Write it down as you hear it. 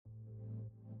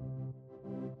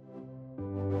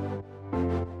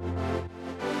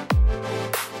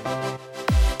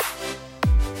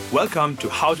Welcome to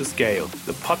How to Scale,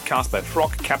 the podcast by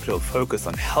Frog Capital focused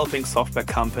on helping software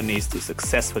companies to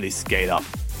successfully scale up.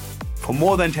 For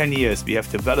more than 10 years, we have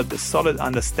developed a solid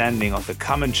understanding of the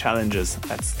common challenges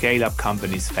that scale-up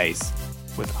companies face.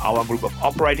 With our group of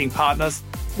operating partners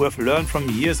who have learned from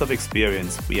years of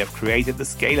experience, we have created the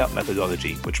scale-up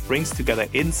methodology, which brings together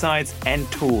insights and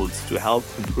tools to help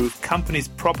improve companies'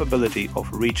 probability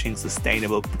of reaching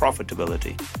sustainable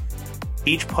profitability.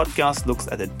 Each podcast looks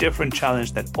at a different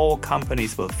challenge that all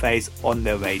companies will face on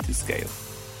their way to scale.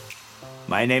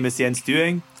 My name is Jens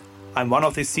Düring. I'm one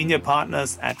of the senior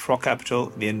partners at Frog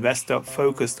Capital, the investor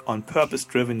focused on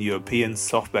purpose-driven European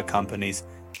software companies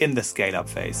in the scale-up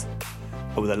phase.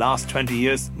 Over the last 20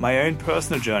 years, my own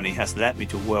personal journey has led me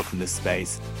to work in this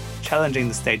space, challenging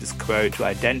the status quo to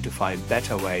identify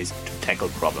better ways to tackle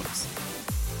problems.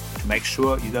 To make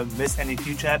sure you don't miss any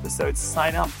future episodes,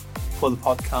 sign up for the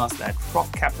podcast at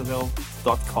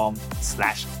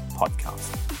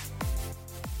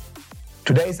frogcapital.com/podcast.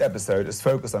 Today's episode is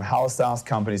focused on how SaaS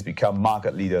companies become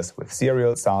market leaders with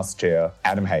serial SaaS chair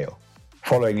Adam Hale.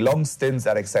 Following long stints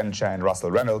at Accenture and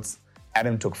Russell Reynolds,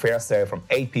 Adam took Fairsail from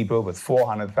 8 people with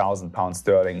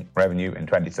 £400,000 revenue in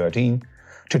 2013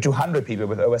 to 200 people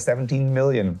with over £17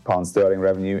 million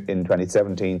revenue in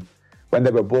 2017 when they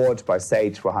were bought by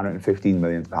Sage for £115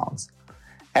 million.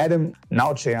 Adam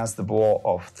now chairs the board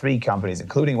of 3 companies,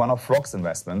 including one of Frog's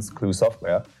investments, Clue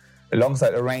Software,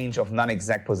 alongside a range of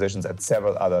non-exec positions at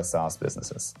several other SaaS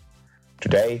businesses.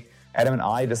 Today, Adam and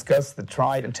I discuss the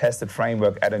tried and tested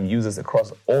framework Adam uses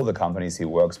across all the companies he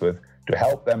works with to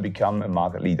help them become a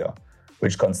market leader,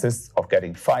 which consists of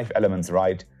getting 5 elements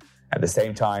right, at the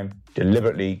same time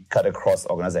deliberately cut across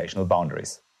organizational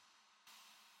boundaries.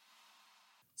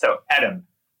 So, Adam,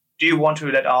 do you want to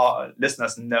let our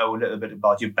listeners know a little bit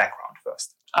about your background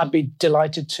first? I'd be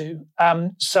delighted to.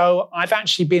 So I've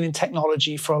actually been in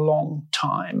technology for a long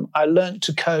time. I learned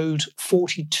to code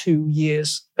 42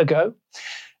 years ago.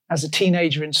 As a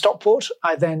teenager in Stockport,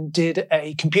 I then did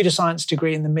a computer science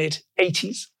degree in the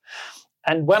mid-80s.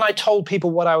 And when I told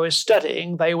people what I was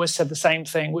studying, they always said the same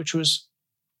thing, which was,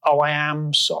 "Oh, I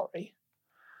am sorry."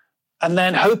 And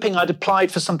then hoping I'd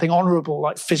applied for something honorable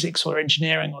like physics or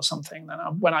engineering or something. Then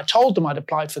when I told them I'd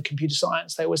applied for computer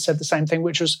science, they always said the same thing,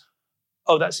 which was,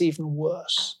 "Oh, that's even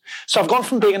worse." So I've gone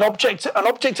from being an object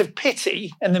of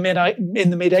pity in the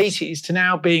mid-80s to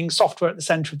now being software at the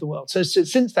center of the world. So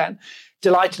since then,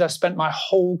 delighted I've spent my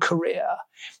whole career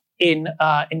in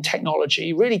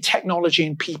technology. Really, technology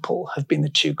and people have been the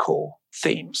 2 core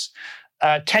themes.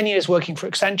 10 years working for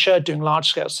Accenture, doing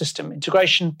large-scale system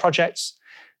integration projects.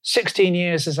 16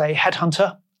 years as a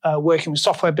headhunter, working with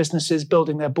software businesses,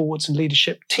 building their boards and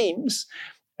leadership teams.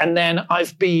 And then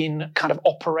I've been kind of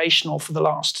operational for the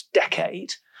last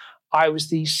decade. I was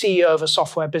the CEO of a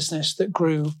software business that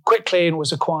grew quickly and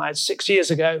was acquired 6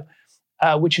 years ago,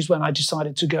 which is when I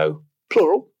decided to go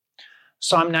plural.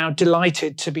 So I'm now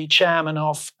delighted to be chairman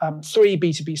of 3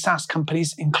 B2B SaaS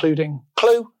companies, including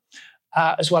Clue,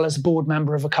 as well as a board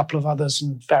member of a couple of others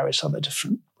and various other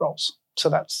different roles. So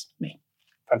that's me.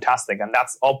 Fantastic. And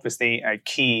that's obviously a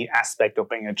key aspect of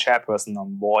being a chairperson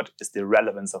on board is the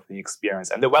relevance of the experience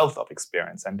and the wealth of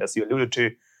experience. And as you alluded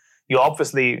to, you're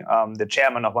obviously the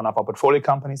chairman of one of our portfolio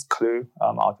companies, Clue,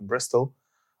 out in Bristol.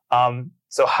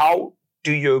 So how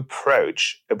do you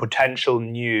approach a potential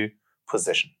new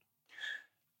position?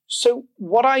 So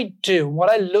what I do, what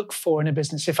I look for in a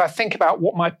business, if I think about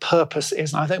what my purpose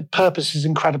is, and I think purpose is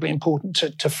incredibly important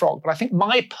to Frog, but I think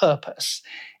my purpose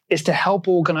is to help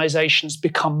organizations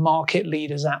become market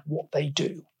leaders at what they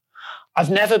do. I've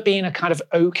never been a kind of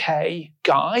okay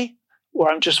guy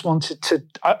where I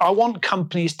want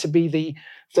companies to be the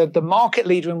market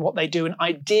leader in what they do and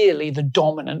ideally the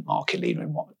dominant market leader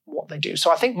in what they do.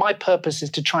 So I think my purpose is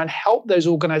to try and help those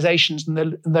organizations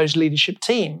and those leadership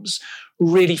teams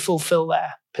really fulfill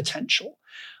their potential.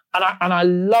 And I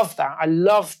love that. I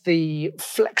love the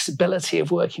flexibility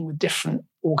of working with different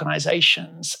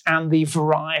organizations and the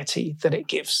variety that it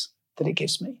gives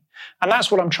me. And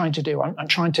that's what I'm trying to do. I'm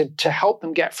trying to help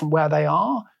them get from where they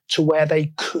are to where they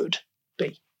could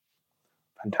be.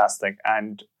 Fantastic.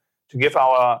 And to give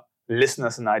our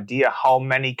listeners an idea, how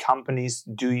many companies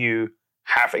do you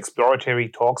have exploratory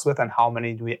talks with and how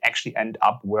many do we actually end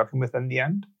up working with in the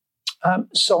end?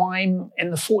 So I'm in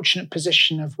the fortunate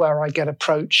position of where I get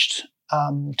approached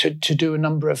to do a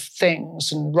number of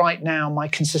things. And right now, my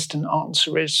consistent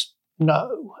answer is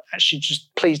no. Actually,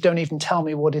 just please don't even tell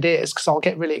me what it is because I'll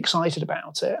get really excited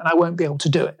about it and I won't be able to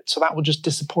do it. So that will just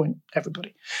disappoint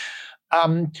everybody.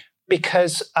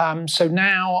 because so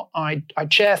now I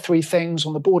chair 3 things,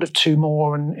 on the board of 2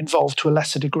 more, and involved to a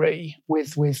lesser degree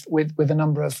with a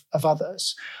number of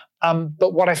others.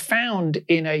 But what I found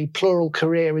in a plural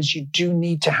career is you do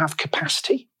need to have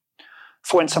capacity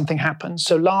for when something happens.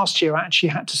 So last year I actually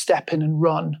had to step in and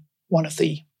run one of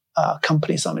the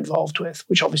companies I'm involved with,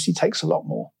 which obviously takes a lot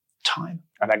more time.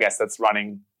 And I guess that's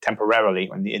running temporarily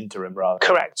on the interim role.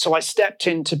 Correct. So I stepped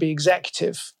in to be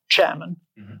executive chairman,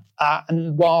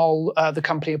 and while the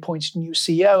company appointed a new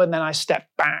CEO, and then I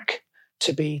stepped back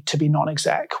to be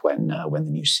non-exec when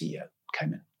the new CEO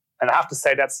came in. And I have to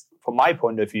say that's, from my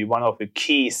point of view, one of the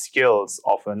key skills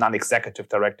of a non-executive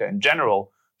director in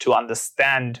general, to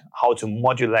understand how to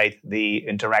modulate the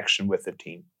interaction with the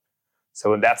team.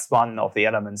 So that's one of the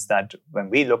elements that, when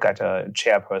we look at a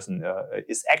chairperson,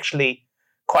 is actually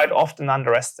quite often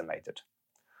underestimated.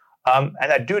 And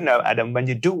I do know, Adam, when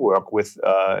you do work with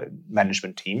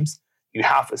management teams, you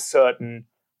have a certain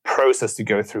process to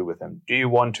go through with them. Do you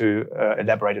want to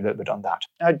elaborate a little bit on that?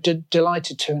 I'm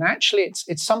delighted to. And actually,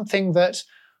 it's something that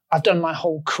I've done my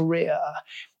whole career.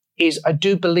 Is I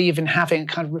do believe in having a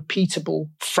kind of repeatable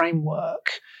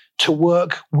framework to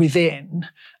work within.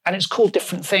 And it's called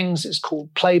different things. It's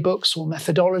called playbooks or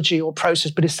methodology or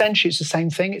process, but essentially it's the same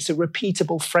thing. It's a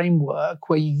repeatable framework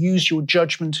where you use your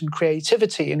judgment and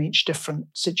creativity in each different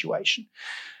situation.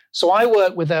 So I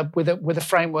work with a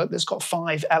framework that's got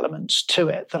 5 elements to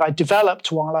it that I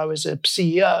developed while I was a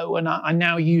CEO, and I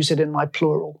now use it in my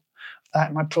plural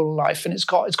life. And it's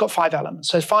got 5 elements.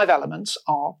 So 5 elements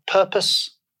are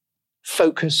purpose,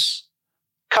 focus,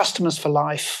 customers for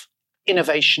life,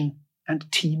 innovation,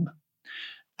 and team.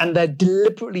 And they're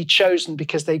deliberately chosen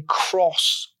because they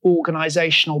cross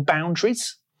organizational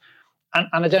boundaries. And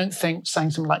I don't think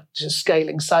saying something like just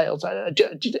scaling sales,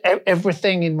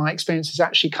 everything in my experience is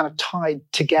actually kind of tied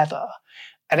together.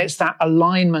 And it's that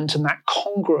alignment and that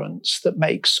congruence that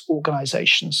makes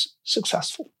organizations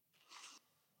successful.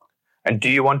 And do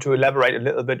you want to elaborate a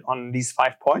little bit on these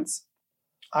 5 points?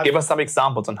 Give us some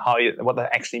examples on what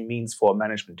that actually means for a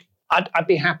management team. I'd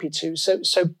be happy to. So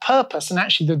purpose, and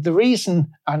actually the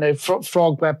reason I know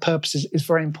Frog, where purpose is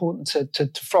very important to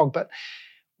Frog, but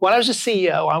when I was a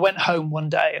CEO, I went home one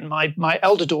day and my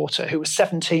elder daughter, who was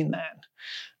 17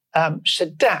 then, she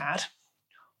said, "Dad,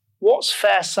 what's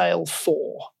Fair Sale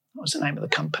for?" That was the name of the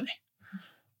company.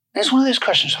 And it's one of those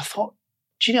questions I thought,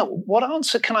 do you know, what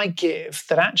answer can I give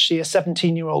that actually a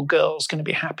 17-year-old girl is going to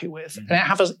be happy with? Mm-hmm.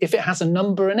 And if it has a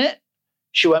number in it,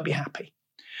 she won't be happy.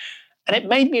 And it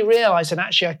made me realize that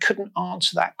actually I couldn't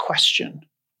answer that question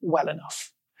well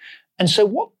enough. And so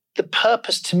what the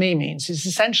purpose to me means is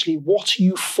essentially, what are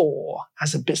you for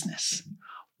as a business?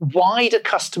 Why do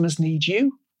customers need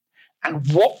you? And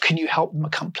what can you help them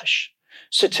accomplish?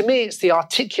 So to me, it's the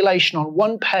articulation on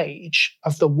one page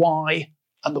of the why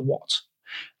and the what.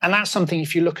 And that's something,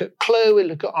 if you look at Clue,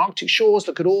 look at Arctic Shores,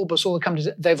 look at Orbis, all the companies,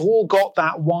 they've all got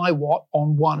that why, what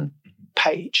on one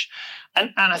page.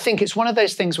 And I think it's one of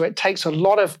those things where it takes a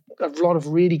lot of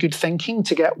really good thinking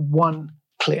to get one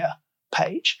clear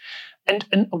page.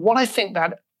 And what I think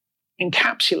that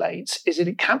encapsulates is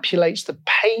it encapsulates the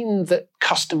pain that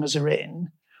customers are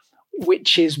in,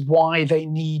 which is why they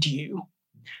need you,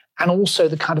 and also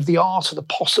the kind of the art of the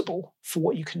possible for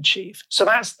what you can achieve. So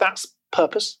that's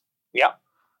purpose. Yeah.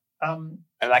 And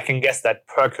I can guess that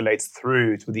percolates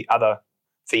through to the other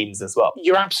themes as well.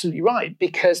 You're absolutely right,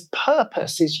 because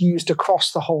purpose is used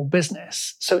across the whole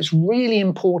business. So it's really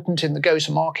important in the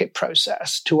go-to-market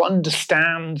process to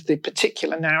understand the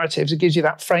particular narratives. It gives you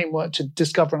that framework to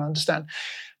discover and understand.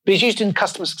 But it's used in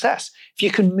customer success. If you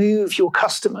can move your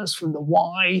customers from the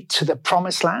why to the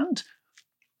promised land,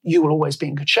 you will always be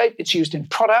in good shape. It's used in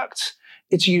product.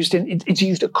 It's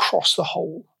used across the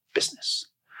whole business.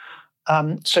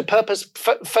 So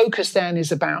focus then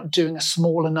is about doing a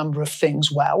smaller number of things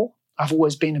well. I've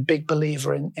always been a big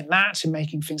believer in that, in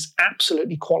making things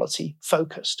absolutely quality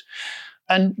focused.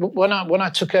 And when I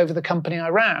took over the company I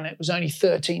ran, it was only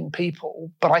 13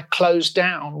 people, but I closed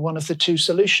down one of the 2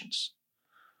 solutions.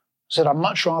 I said I'd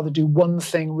much rather do one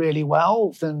thing really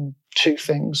well than 2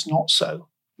 things not so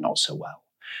well.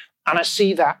 And I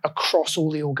see that across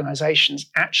all the organizations.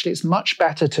 Actually, it's much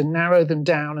better to narrow them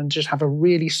down and just have a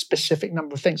really specific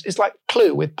number of things. It's like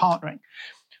Clue with partnering.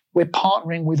 We're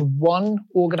partnering with one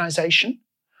organization,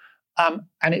 and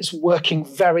it's working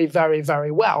very, very,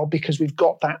 very well because we've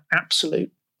got that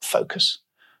absolute focus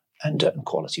and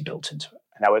quality built into it.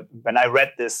 And when I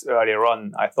read this earlier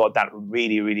on, I thought that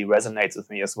really, really resonates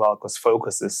with me as well, because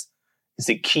focus is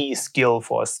a key skill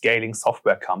for a scaling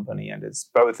software company. And it's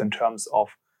both in terms of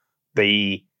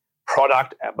the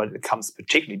product, but it comes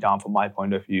particularly down from my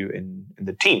point of view in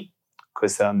the team.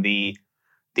 because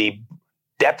the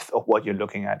depth of what you're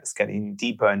looking at is getting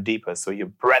deeper and deeper. So your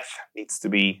breadth needs to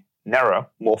be narrower,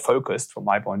 more focused from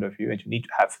my point of view, and you need to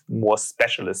have more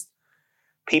specialist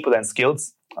people and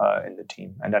skills in the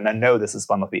team. And then I know this is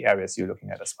one of the areas you're looking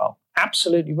at as well.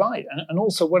 Absolutely right. And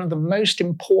also one of the most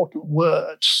important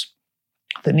words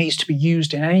that needs to be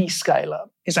used in any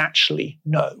scale-up is actually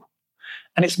no.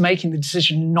 And it's making the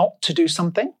decision not to do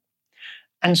something.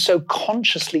 And so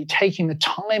consciously taking the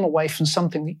time away from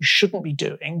something that you shouldn't be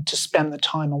doing to spend the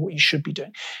time on what you should be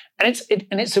doing. And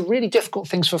it's a really difficult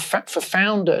thing for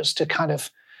founders to kind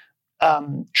of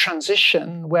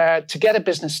transition, where to get a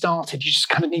business started, you just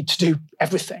kind of need to do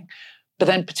everything. But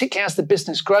then particularly as the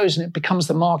business grows and it becomes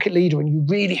the market leader and you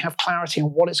really have clarity on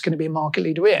what it's going to be a market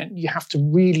leader in, you have to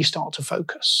really start to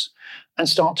focus and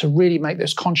start to really make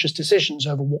those conscious decisions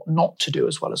over what not to do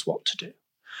as well as what to do.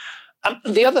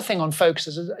 The other thing on focus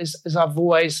is I've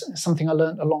always, something I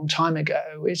learned a long time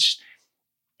ago, is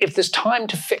if there's time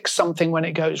to fix something when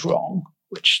it goes wrong,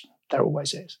 which there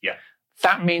always is,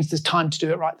 that means there's time to do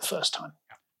it right the first time.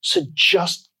 Yeah. So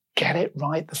just get it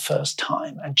right the first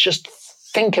time and just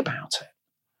think about it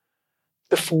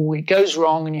before it goes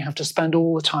wrong and you have to spend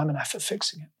all the time and effort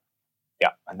fixing it.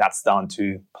 Yeah, and that's down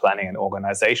to planning and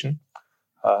organization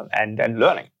and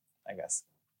learning, I guess.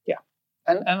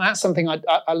 And that's something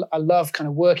I love, kind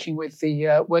of working with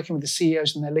the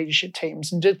CEOs and their leadership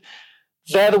teams, and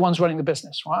they're the ones running the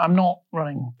business, right? I'm not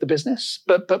running the business,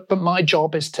 but my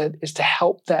job is to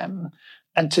help them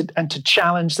and to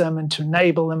challenge them and to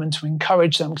enable them and to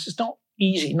encourage them, because it's not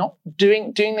easy. Not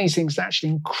doing these things is actually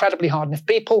incredibly hard. And if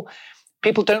people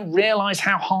don't realize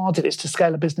how hard it is to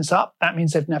scale a business up, that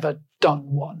means they've never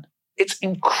done one. It's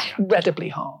incredibly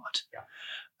hard. Yeah.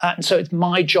 And so it's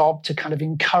my job to kind of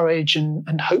encourage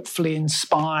and hopefully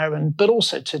inspire, but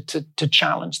also to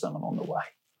challenge them along the way.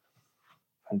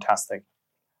 Fantastic.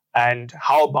 And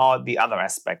how about the other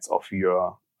aspects of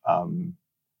your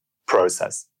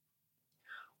process?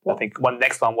 Well, I think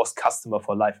next one was customer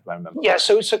for life, if I remember. Yeah,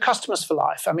 so customers for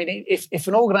life. I mean, if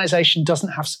an organization doesn't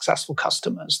have successful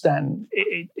customers, then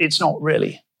it's not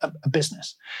really a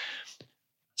business.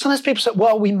 Sometimes people say,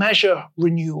 well, we measure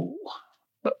renewal.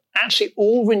 But actually,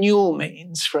 all renewal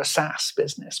means for a SaaS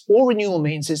business, all renewal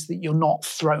means is that you're not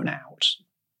thrown out.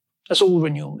 That's all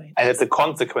renewal means. And it's a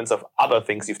consequence of other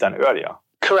things you've done earlier.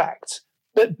 Correct.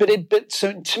 But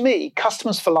so to me,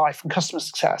 customers for life and customer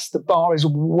success, the bar is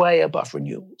way above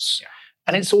renewals. Yeah.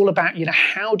 And it's all about,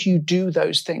 how do you do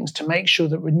those things to make sure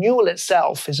that renewal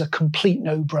itself is a complete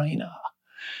no-brainer?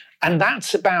 And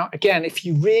that's about, again, if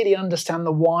you really understand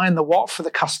the why and the what for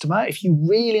the customer, if you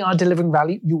really are delivering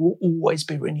value, you will always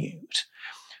be renewed.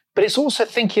 But it's also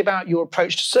thinking about your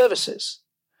approach to services,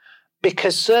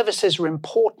 because services are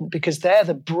important because they're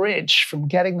the bridge from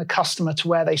getting the customer to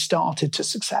where they started to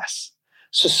success.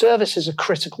 So services are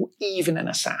critical even in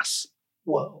a SaaS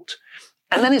world.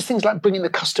 And then it's things like bringing the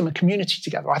customer community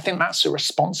together. I think that's a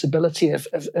responsibility of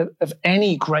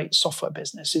any great software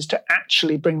business, is to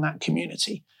actually bring that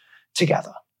community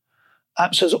together.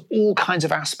 So there's all kinds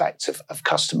of aspects of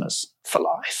customers for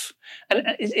life. And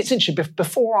it's interesting,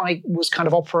 before I was kind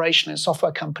of operational in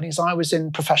software companies, I was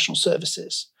in professional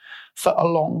services for a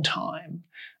long time.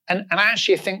 And I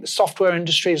actually think the software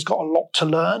industry has got a lot to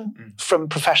learn from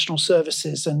professional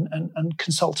services and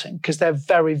consulting, because they're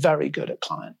very, very good at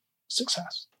client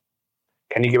success.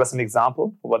 Can you give us an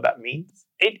example of what that means?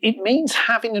 It means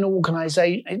having an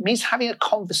organization, it means having a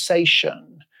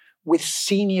conversation with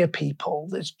senior people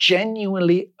that's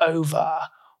genuinely over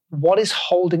what is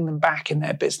holding them back in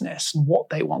their business and what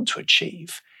they want to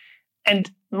achieve. And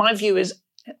my view is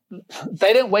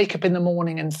they don't wake up in the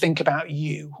morning and think about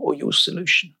you or your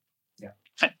solution.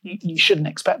 Yeah. You shouldn't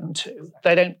expect them to.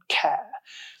 They don't care.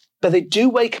 But they do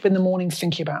wake up in the morning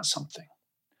thinking about something.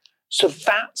 So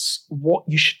that's what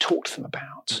you should talk to them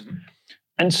about. Mm-hmm.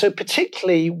 And so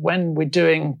particularly when we're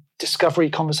doing discovery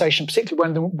conversation,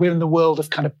 particularly when we're in the world of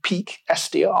kind of peak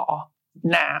SDR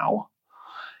now,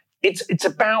 it's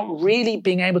about really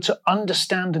being able to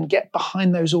understand and get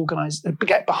behind those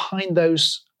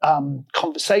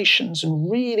conversations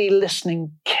and really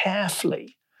listening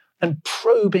carefully and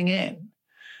probing in,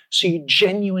 so you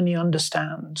genuinely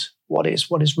understand what is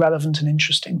relevant and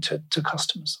interesting to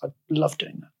customers. I love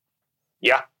doing that.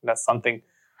 Yeah, that's something,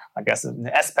 I guess, an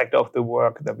aspect of the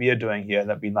work that we are doing here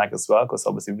that we like as well, because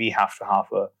obviously we have to have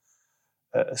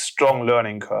a strong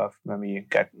learning curve when we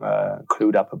get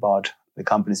clued up about the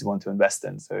companies we want to invest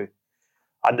in. So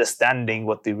understanding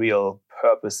what the real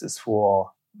purpose is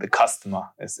for the customer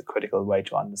is a critical way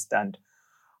to understand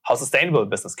how sustainable a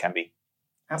business can be.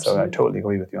 Absolutely. So I totally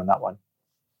agree with you on that one.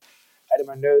 Adam,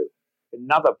 I know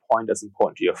another point that's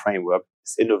important to your framework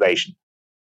is innovation.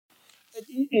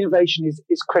 Innovation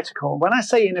is critical. When I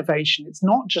say innovation, it's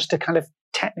not just a kind of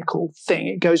technical thing.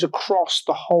 It goes across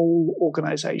the whole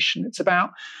organization. It's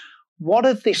about what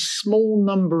are the small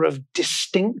number of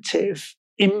distinctive,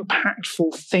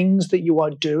 impactful things that you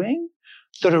are doing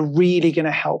that are really going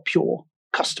to help your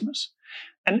customers.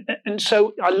 And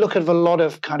so I look at a lot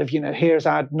of kind of, here's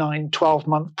our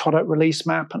 9-12-month product release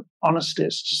map, and honestly,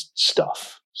 it's just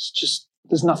stuff. It's just,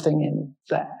 there's nothing in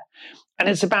there. And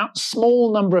it's about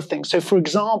small number of things. So for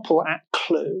example, at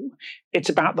Clue, it's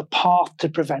about the path to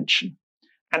prevention.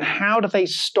 And how do they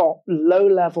stop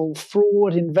low-level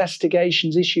fraud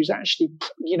investigations, issues, actually,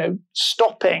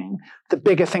 stopping the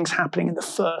bigger things happening in the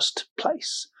first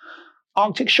place?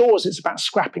 Arctic Shores, it's about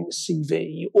scrapping the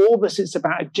CV. Orbis, it's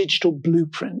about a digital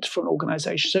blueprint for an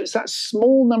organization. So it's that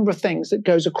small number of things that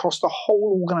goes across the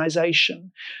whole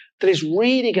organization that is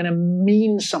really going to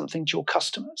mean something to your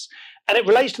customers. And it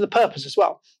relates to the purpose as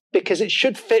well, because it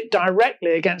should fit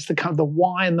directly against the kind of the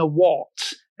why and the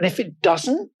what. And if it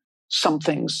doesn't,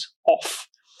 something's off.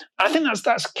 And I think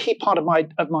that's a key part of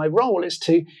my role is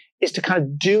to kind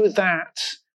of do that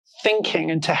thinking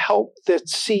and to help the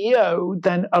CEO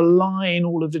then align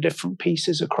all of the different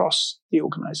pieces across the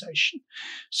organization.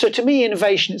 So to me,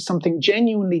 innovation is something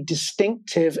genuinely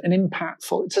distinctive and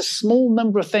impactful. It's a small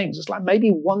number of things. It's like maybe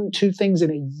 1-2 things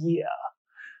in a year,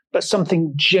 but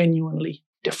something genuinely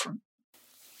different.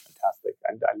 Fantastic.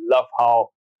 And I love how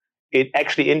it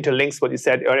actually interlinks what you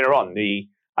said earlier on, the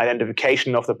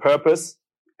identification of the purpose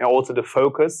and also the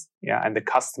focus, and the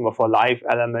customer for life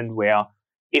element, where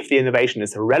if the innovation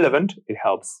is relevant, it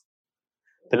helps.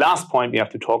 The last point we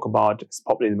have to talk about is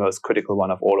probably the most critical one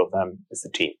of all of them, is the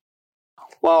team.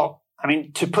 Well, I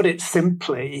mean, to put it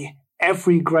simply,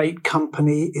 every great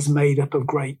company is made up of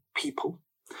great people.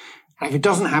 And if it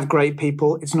doesn't have great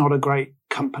people, it's not a great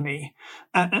company.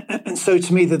 And so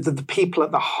to me, the people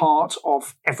at the heart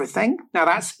of everything. Now,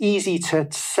 that's easy to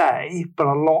say, but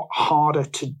a lot harder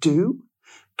to do,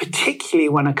 particularly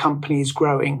when a company is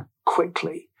growing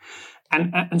quickly.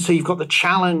 And so you've got the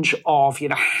challenge of,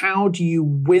 how do you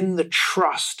win the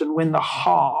trust and win the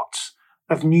heart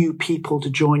of new people to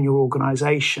join your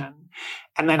organization?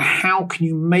 And then how can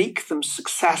you make them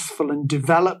successful and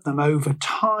develop them over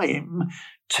time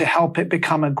to help it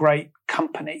become a great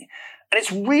company? And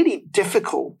it's really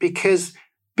difficult because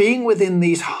being within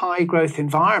these high growth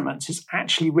environments is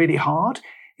actually really hard.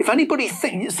 If anybody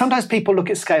thinks, sometimes people look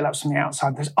at scale-ups from the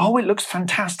outside and say, it looks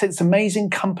fantastic, it's an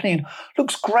amazing company and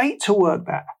looks great to work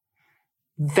there.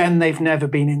 Then they've never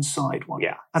been inside one.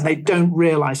 Yeah. And they don't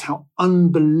realize how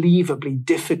unbelievably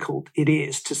difficult it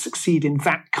is to succeed in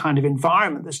that kind of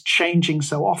environment that's changing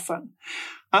so often.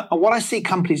 And what I see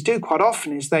companies do quite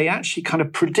often is they actually kind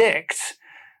of predict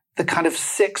the kind of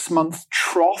 6-month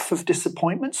trough of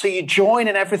disappointment. So you join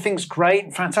and everything's great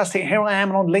and fantastic. Here I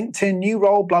am on LinkedIn, new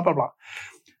role, blah, blah, blah.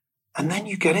 And then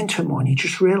you get into it more and you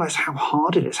just realize how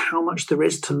hard it is, how much there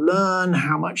is to learn,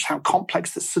 how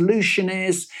complex the solution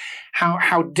is,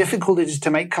 how difficult it is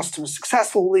to make customers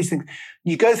successful, all these things.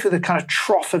 You go through the kind of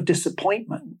trough of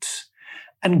disappointment,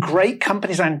 and great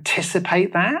companies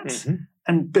anticipate that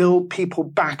and build people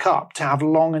back up to have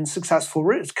long and successful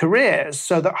careers,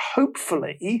 so that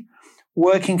hopefully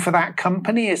working for that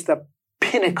company is the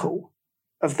pinnacle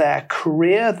of their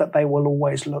career that they will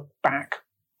always look back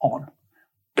on.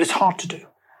 But it's hard to do.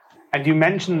 And you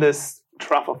mentioned this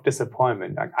trough of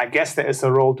disappointment. I guess there is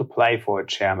a role to play for a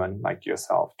chairman like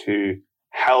yourself to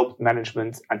help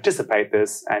management anticipate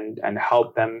this and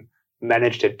help them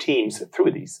manage their teams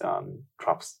through these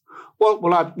troughs.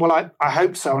 Well, I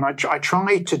hope so, and I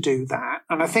try to do that.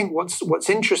 And I think what's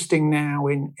interesting now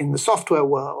in the software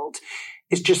world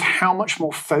is just how much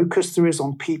more focus there is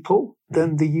on people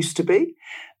than there used to be.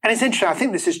 And it's interesting. I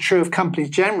think this is true of companies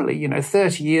generally.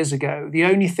 30 years ago, the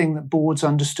only thing that boards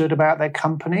understood about their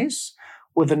companies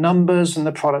were the numbers and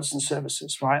the products and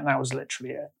services, right? And that was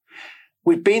literally it.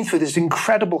 We've been through this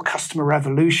incredible customer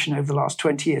revolution over the last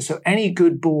 20 years. So any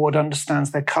good board understands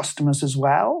their customers as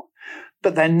well,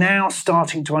 but they're now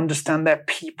starting to understand their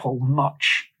people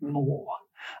much more.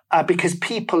 Because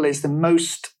people is the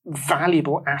most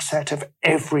valuable asset of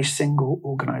every single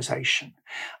organization.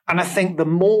 And I think the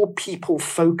more people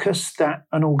focused that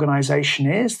an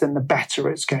organization is, then the better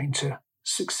it's going to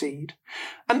succeed.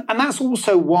 And that's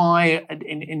also why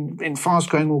in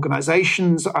fast-growing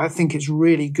organizations, I think it's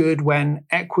really good when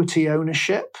equity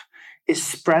ownership is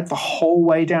spread the whole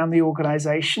way down the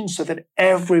organization so that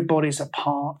everybody's a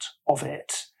part of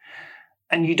it.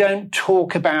 And you don't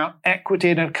talk about equity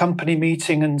in a company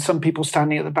meeting and some people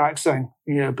standing at the back saying,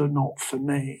 but not for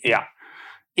me. Yeah.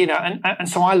 And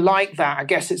so I like that. I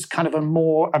guess it's kind of a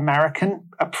more American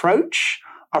approach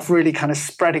of really kind of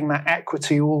spreading that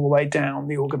equity all the way down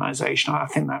the organization. I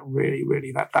think that really,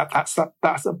 that's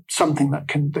something that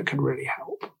can really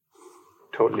help.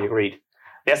 Totally agreed.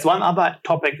 There's one other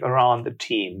topic around the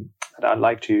team that I'd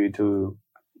like to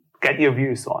get your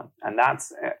views on, and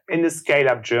that's in the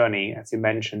scale-up journey. As you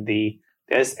mentioned,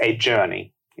 there's a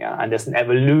journey, and there's an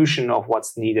evolution of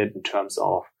what's needed in terms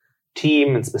of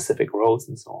team and specific roles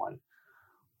and so on.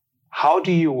 How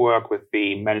do you work with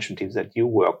the management teams that you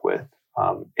work with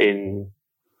in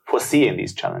foreseeing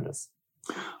these challenges?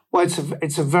 Well,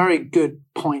 it's a very good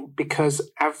point,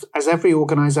 because as every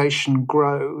organization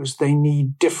grows, they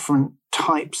need different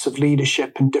types of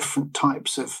leadership and different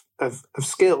types of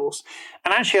skills.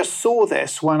 And actually, I saw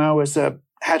this when I was a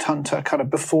headhunter, kind of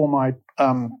before my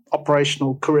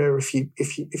operational career,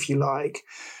 if you like,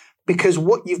 because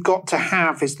what you've got to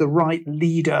have is the right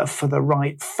leader for the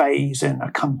right phase in a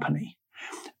company.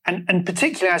 And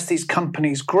particularly as these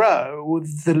companies grow,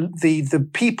 the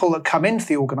people that come into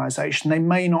the organization, they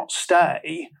may not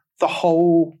stay the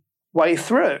whole way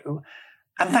through.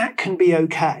 And that can be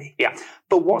okay. Yeah.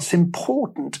 But what's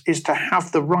important is to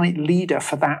have the right leader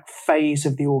for that phase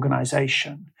of the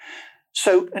organization.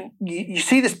 So and you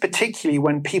see this particularly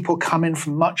when people come in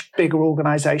from much bigger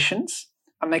organizations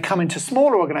and they come into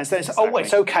smaller organizations. Exactly. Oh,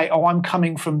 it's okay. Oh, I'm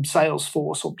coming from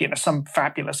Salesforce or some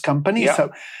fabulous company. Yeah.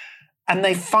 And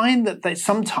they find that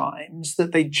sometimes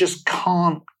they just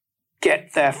can't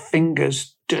get their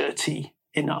fingers dirty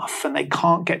enough, and they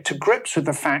can't get to grips with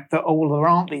the fact that, there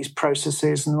aren't these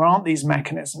processes and there aren't these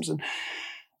mechanisms.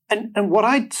 And what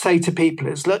I'd say to people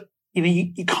is, look,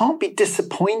 you can't be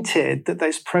disappointed that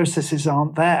those processes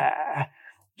aren't there.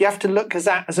 You have to look at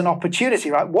that as an opportunity,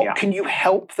 right? What can you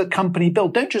help the company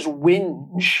build? Don't just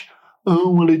whinge.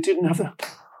 Oh, well, it didn't have the...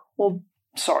 Well,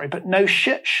 sorry, but no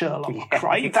shit, Sherlock,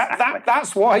 right? Exactly.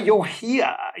 That's why you're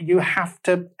here. You have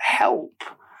to help.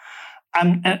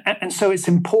 And so it's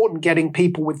important getting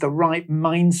people with the right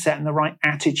mindset and the right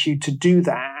attitude to do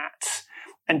that,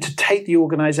 and to take the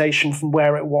organization from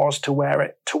where it was to where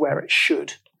it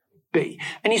should be.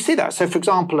 And you see that. So, for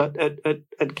example,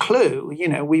 at Clue,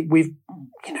 we've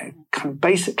kind of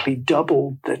basically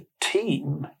doubled the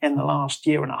team in the last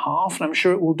year and a half, and I'm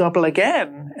sure it will double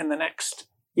again in the next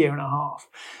year and a half.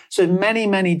 So many,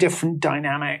 many different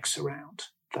dynamics around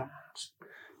that.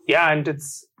 Yeah, and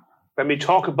when we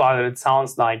talk about it, it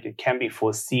sounds like it can be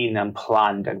foreseen and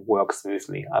planned and work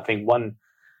smoothly. I think one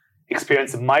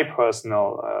experience in my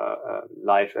personal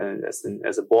life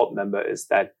as a board member is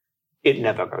that it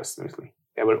never goes smoothly.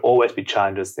 There will always be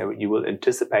challenges. You will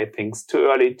anticipate things too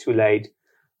early, too late,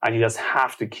 and you just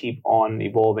have to keep on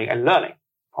evolving and learning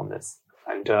from this.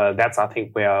 And that's, I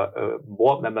think, where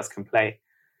board members can play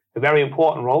a very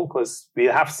important role, because we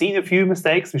have seen a few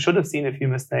mistakes. We should have seen a few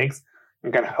mistakes. We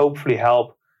can hopefully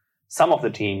help some of the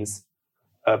teams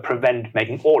prevent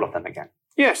making all of them again.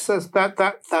 Yes,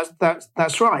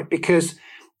 that's right. Because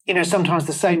sometimes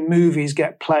the same movies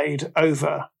get played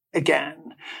over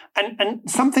again, and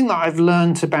something that I've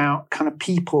learned about kind of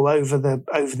people over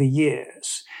the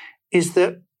years is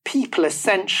that people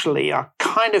essentially are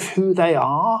kind of who they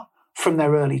are from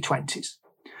their early 20s.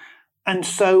 And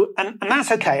so, and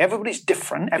that's okay. Everybody's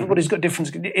different. Everybody's got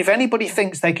different. If anybody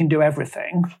thinks they can do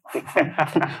everything,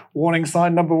 warning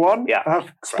sign number one. Yeah.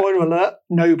 Spoiler alert: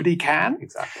 nobody can.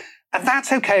 Exactly. And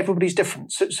that's okay. Everybody's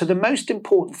different. So the most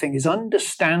important thing is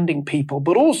understanding people,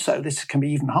 but also this can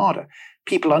be even harder.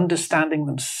 People understanding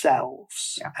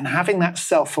themselves and having that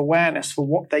self-awareness for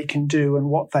what they can do and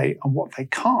what they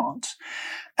can't.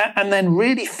 And then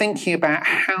really thinking about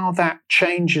how that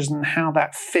changes and how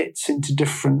that fits into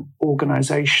different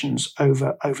organizations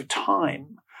over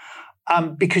time.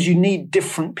 Because you need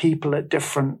different people at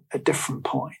different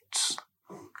points.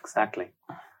 Exactly.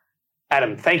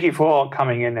 Adam, thank you for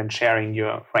coming in and sharing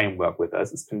your framework with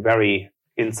us. It's been very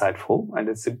insightful, and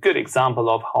it's a good example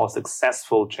of how a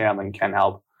successful chairman can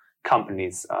help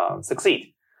companies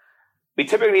succeed. We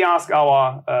typically ask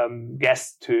our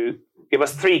guests to give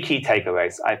us 3 key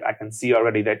takeaways. I can see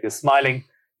already that you're smiling.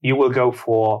 You will go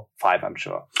for 5, I'm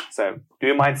sure. So do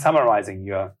you mind summarizing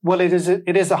your... Well, it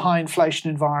is a high inflation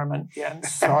environment,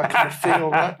 Jens. So I kind of feel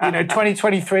that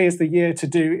 2023 is the year to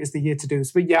do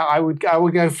this. But yeah, I would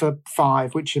go for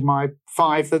 5, which are my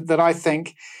 5 that I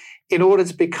think, in order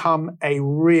to become a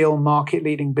real market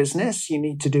leading business, you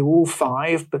need to do all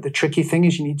 5. But the tricky thing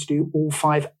is you need to do all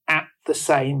 5 at the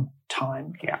same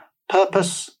time. Yeah.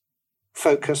 Purpose,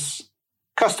 focus,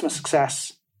 customer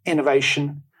success,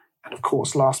 innovation, and of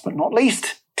course, last but not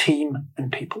least, team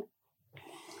and people.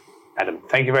 Adam,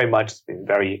 thank you very much. It's been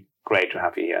very great to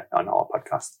have you here on our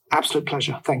podcast. Absolute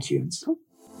pleasure. Thank you.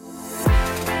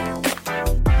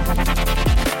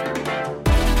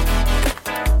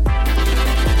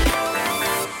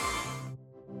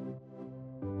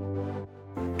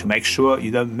 To make sure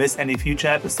you don't miss any future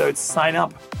episodes, sign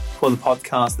up for the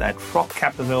podcast at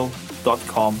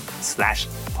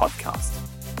frogcapital.com/podcast.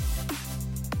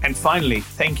 And finally,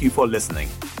 thank you for listening.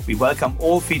 We welcome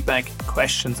all feedback,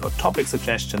 questions, or topic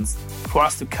suggestions for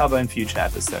us to cover in future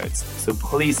episodes. So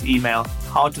please email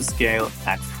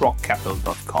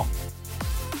howtoscale@frogcapital.com.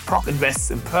 Frog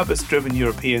invests in purpose-driven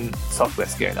European software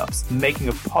scale-ups, making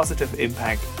a positive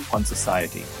impact on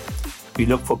society. We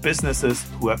look for businesses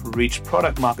who have reached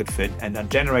product market fit and are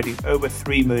generating over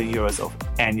 3 million euros of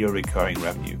annual recurring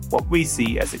revenue, what we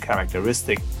see as a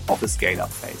characteristic of the scale-up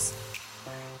phase.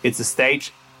 It's a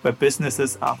stage where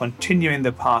businesses are continuing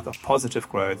the path of positive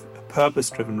growth, a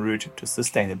purpose-driven route to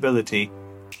sustainability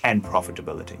and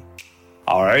profitability.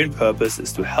 Our own purpose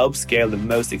is to help scale the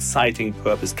most exciting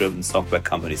purpose-driven software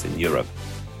companies in Europe.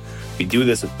 We do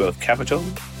this with both capital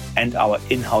and our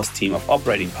in-house team of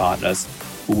operating partners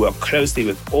who work closely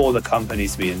with all the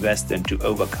companies we invest in to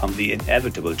overcome the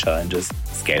inevitable challenges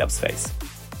scale-ups face.